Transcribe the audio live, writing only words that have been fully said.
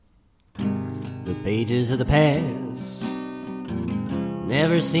The pages of the past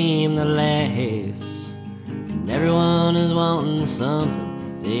never seem to last, and everyone is wanting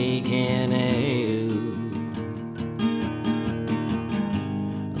something they can't have.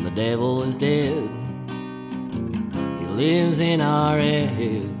 And the devil is dead, he lives in our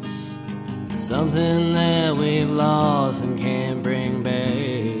heads, something that we've lost and can't bring back.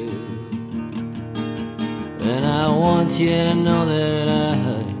 And I want you to know that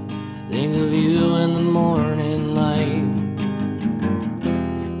I think of you in the morning light,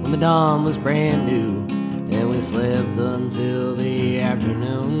 when the dawn was brand new and we slept until the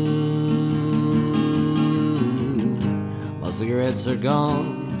afternoon. My cigarettes are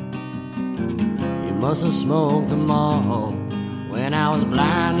gone, you must have smoked them all, when I was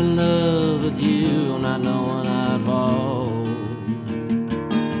blind in love with you, not knowing I'd fall.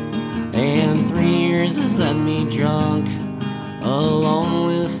 And 3 years has left me drunk, alone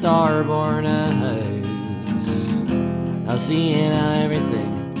with Starborne eyes, now seeing how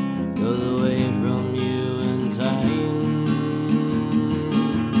everything goes away from you in time.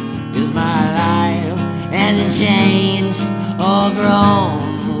 'Cause my life hasn't changed or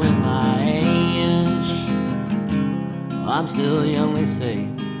grown with my age. I'm still young, they say,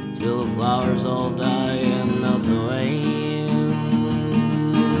 till the flowers all die and melt away.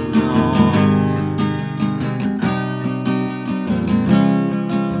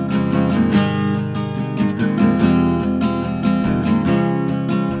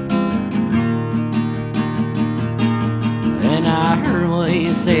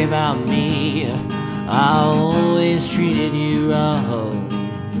 You say about me, I always treated you wrong.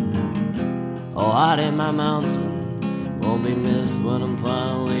 Oh, out in my mountain won't be missed when I'm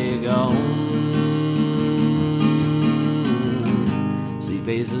finally gone. See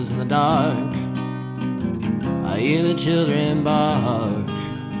faces in the dark, I hear the children bark,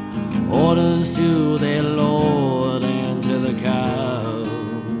 orders to their lord and to the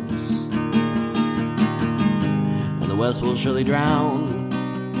cows. And the west will surely drown,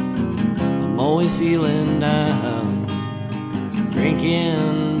 I'm always feeling down,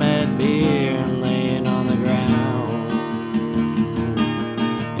 drinking bad beer and laying on the ground.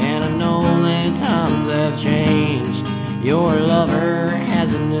 And I know that times have changed, your lover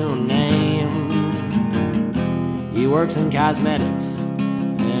has a new name. He works in cosmetics,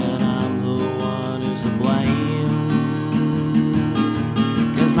 and I'm the one who's to blame.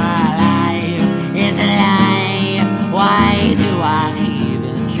 'Cause my life is a lie, why do I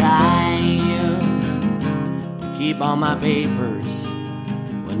even try keep all my papers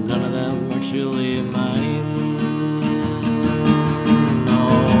when none of them are truly mine?